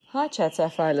Hi Chat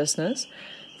Sapphire listeners.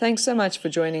 Thanks so much for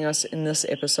joining us in this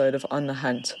episode of On the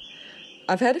Hunt.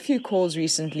 I've had a few calls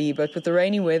recently, but with the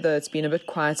rainy weather it's been a bit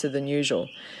quieter than usual.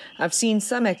 I've seen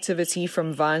some activity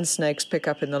from vine snakes pick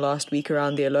up in the last week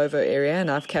around the Alovo area, and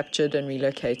I've captured and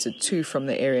relocated 2 from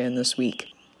the area in this week.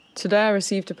 Today I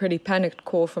received a pretty panicked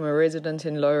call from a resident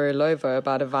in Lower Alovo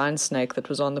about a vine snake that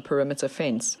was on the perimeter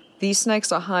fence. These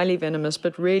snakes are highly venomous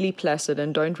but really placid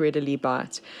and don't readily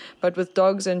bite. But with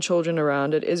dogs and children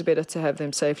around, it is better to have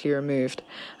them safely removed.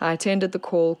 I attended the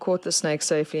call, caught the snake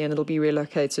safely, and it'll be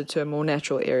relocated to a more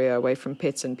natural area away from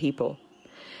pets and people.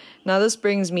 Now this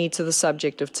brings me to the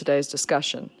subject of today's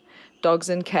discussion: dogs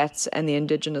and cats and the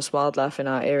indigenous wildlife in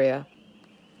our area.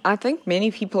 I think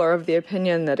many people are of the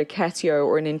opinion that a catio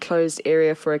or an enclosed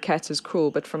area for a cat is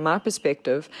cruel, but from my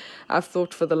perspective, I've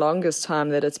thought for the longest time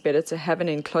that it's better to have an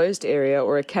enclosed area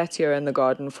or a catio in the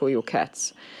garden for your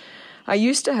cats. I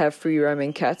used to have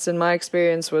free-roaming cats, and my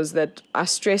experience was that I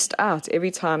stressed out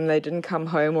every time they didn't come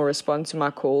home or respond to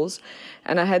my calls,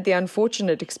 and I had the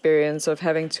unfortunate experience of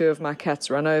having 2 of my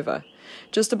cats run over.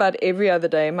 Just about every other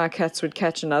day, my cats would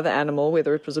catch another animal,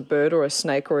 whether it was a bird or a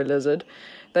snake or a lizard.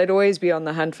 They'd always be on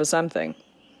the hunt for something.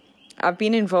 I've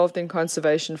been involved in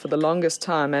conservation for the longest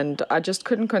time, and I just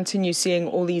couldn't continue seeing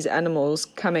all these animals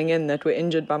coming in that were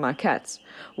injured by my cats.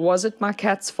 Was it my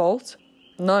cat's fault?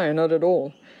 No, not at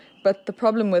all. But the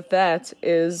problem with that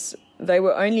is they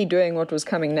were only doing what was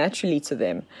coming naturally to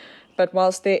them. But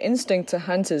whilst their instinct to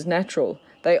hunt is natural,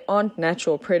 they aren't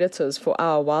natural predators for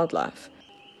our wildlife.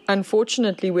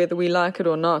 Unfortunately, whether we like it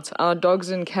or not, our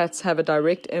dogs and cats have a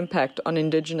direct impact on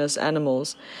indigenous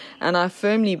animals, and I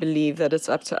firmly believe that it's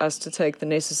up to us to take the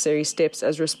necessary steps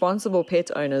as responsible pet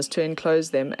owners to enclose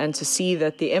them and to see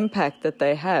that the impact that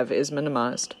they have is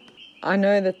minimized. I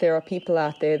know that there are people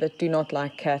out there that do not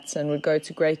like cats and would go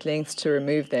to great lengths to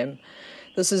remove them.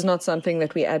 This is not something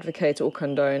that we advocate or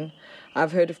condone.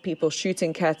 I've heard of people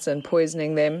shooting cats and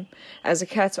poisoning them. As a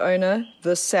cat owner,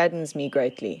 this saddens me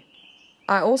greatly.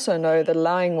 I also know that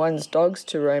allowing one's dogs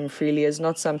to roam freely is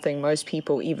not something most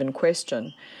people even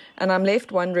question, and I'm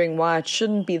left wondering why it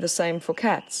shouldn't be the same for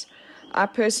cats. I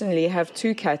personally have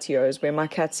 2 catios where my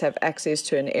cats have access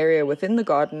to an area within the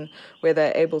garden where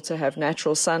they're able to have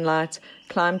natural sunlight,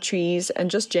 climb trees, and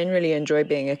just generally enjoy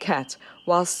being a cat,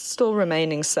 whilst still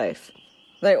remaining safe.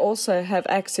 They also have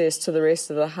access to the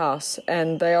rest of the house,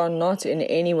 and they are not in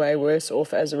any way worse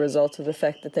off as a result of the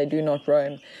fact that they do not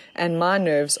roam, and my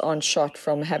nerves aren't shot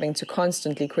from having to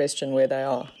constantly question where they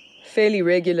are. Fairly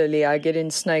regularly I get in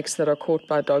snakes that are caught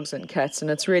by dogs and cats, and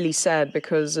it's really sad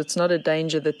because it's not a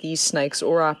danger that these snakes,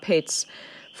 or our pets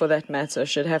for that matter,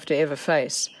 should have to ever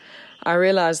face. I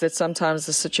realize that sometimes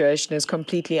the situation is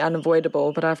completely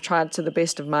unavoidable, but I've tried to the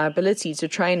best of my ability to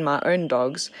train my own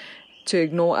dogs to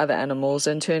ignore other animals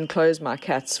and to enclose my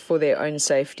cats for their own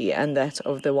safety and that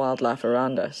of the wildlife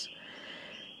around us.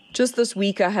 Just this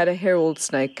week I had a herald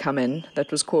snake come in that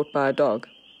was caught by a dog.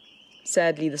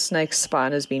 Sadly, the snake's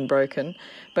spine has been broken,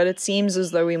 but it seems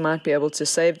as though we might be able to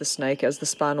save the snake as the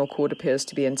spinal cord appears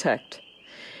to be intact.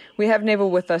 We have Neville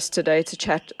with us today to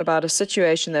chat about a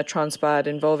situation that transpired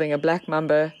involving a black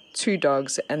mamba, 2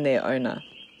 dogs and their owner.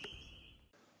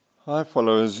 Hi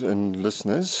followers and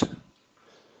listeners.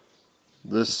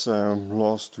 This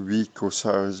last week or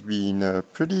so has been a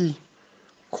pretty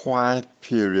quiet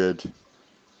period.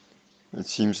 It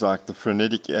seems like the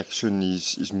frenetic action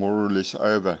is more or less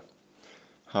over.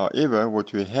 However,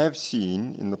 what we have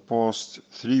seen in the past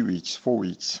 3 weeks, 4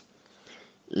 weeks,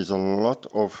 is a lot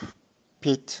of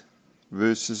pet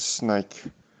versus snake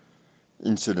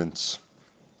incidents.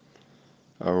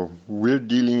 We're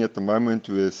dealing at the moment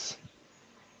with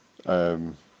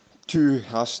 2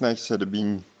 house snakes that have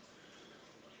been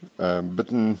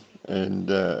bitten and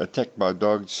attacked by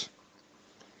dogs,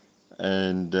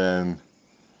 and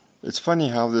it's funny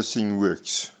how this thing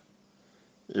works.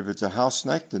 If it's a house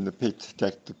snake, then the pet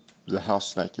attacked the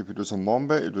house snake. If it was a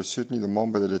mamba, it was certainly the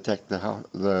mamba that attacked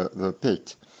the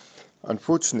pet.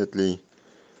 Unfortunately,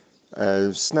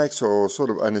 snakes are sort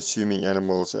of unassuming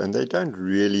animals, and they don't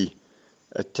really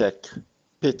attack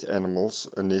pet animals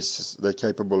unless they're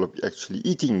capable of actually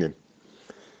eating them.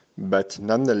 But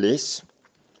nonetheless,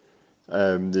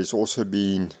 there's also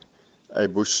been a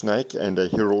bush snake and a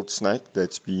herald snake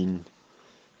that's been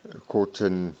caught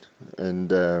and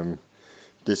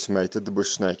decimated. The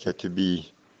bush snake had to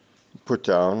be put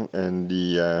down, and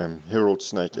the herald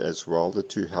snake as well. The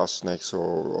 2 house snakes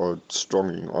are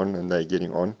stronging on, and they're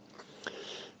getting on.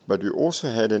 But we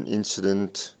also had an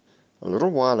incident a little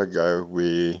while ago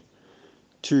where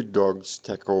 2 dogs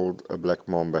tackled a black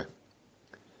mamba.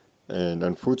 And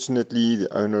unfortunately,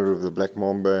 the owner of the black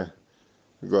mamba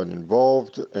got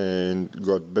involved and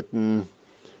got bitten.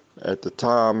 At the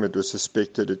time, it was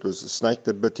suspected it was a snake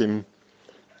that bit him.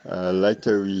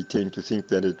 Later, we tend to think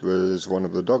that it was one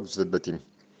of the dogs that bit him.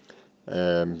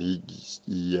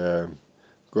 He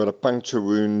got a puncture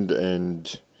wound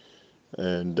and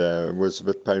was a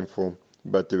bit painful,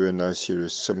 but there were no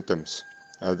serious symptoms.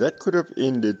 That could have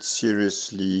ended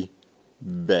seriously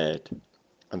bad.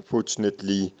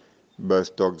 Unfortunately,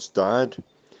 both dogs died,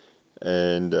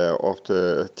 and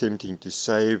after attempting to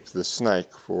save the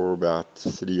snake for about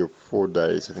 3 or 4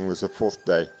 days, I think it was the 4th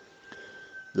day,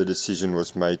 the decision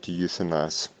was made to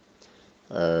euthanize.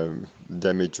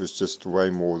 Damage was just way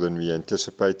more than we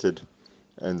anticipated,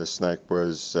 and the snake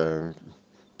was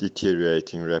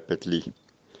deteriorating rapidly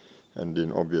and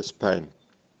in obvious pain.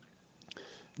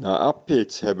 Now, our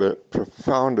pets have a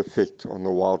profound effect on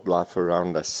the wildlife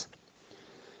around us.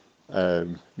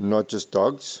 Not just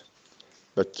dogs,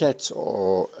 but cats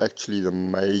are actually the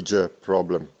major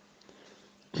problem.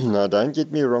 Now, don't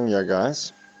get me wrong here,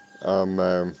 guys. I'm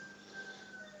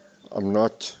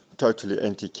not totally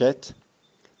anti-cat.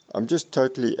 I'm just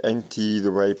totally anti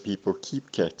the way people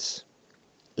keep cats.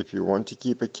 If you want to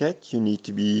keep a cat, you need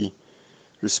to be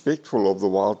respectful of the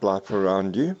wildlife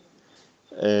around you,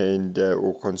 and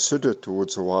or considerate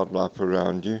towards the wildlife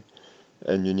around you,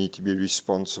 and you need to be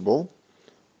responsible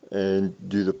and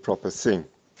do the proper thing.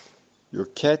 Your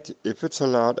cat, if it's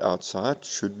allowed outside,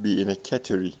 should be in a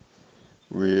cattery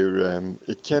where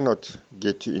it cannot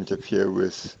get to interfere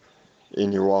with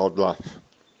any wildlife.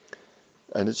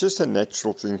 And it's just a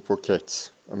natural thing for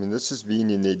cats. I mean, this has been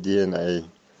in their DNA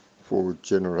for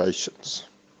generations.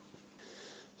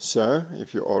 So,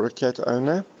 if you are a cat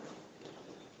owner,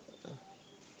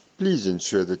 please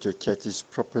ensure that your cat is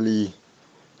properly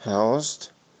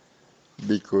housed,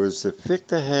 because the effect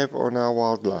they have on our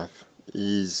wildlife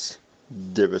is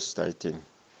devastating.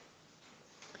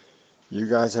 You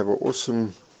guys have an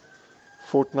awesome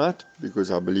fortnight,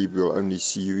 because I believe we'll only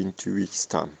see you in 2 weeks'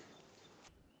 time.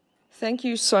 Thank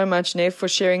you so much, Nev, for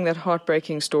sharing that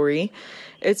heartbreaking story.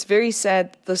 It's very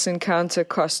sad that this encounter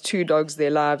cost 2 dogs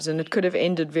their lives, and it could have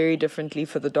ended very differently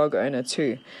for the dog owner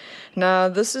too. Now,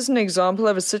 this is an example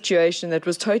of a situation that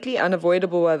was totally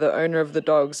unavoidable by the owner of the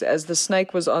dogs, as the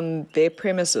snake was on their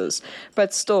premises.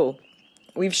 But still,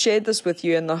 we've shared this with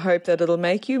you in the hope that it'll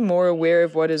make you more aware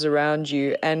of what is around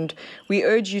you, and we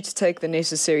urge you to take the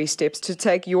necessary steps to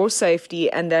take your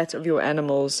safety and that of your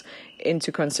animals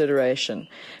into consideration.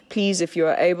 Please, if you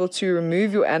are able to,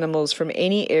 remove your animals from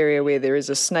any area where there is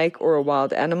a snake or a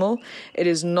wild animal. It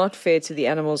is not fair to the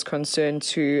animals concerned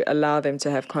to allow them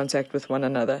to have contact with one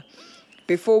another.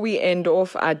 Before we end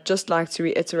off, I'd just like to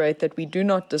reiterate that we do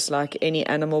not dislike any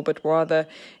animal, but rather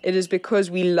it is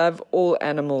because we love all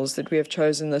animals that we have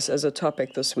chosen this as a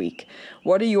topic this week.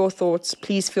 What are your thoughts?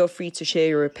 Please feel free to share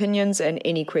your opinions and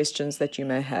any questions that you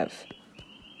may have.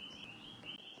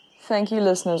 Thank you,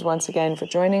 listeners, once again for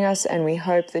joining us, and we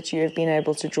hope that you have been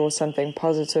able to draw something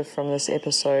positive from this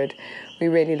episode. We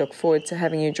really look forward to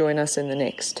having you join us in the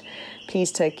next.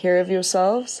 Please take care of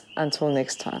yourselves. Until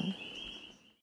next time.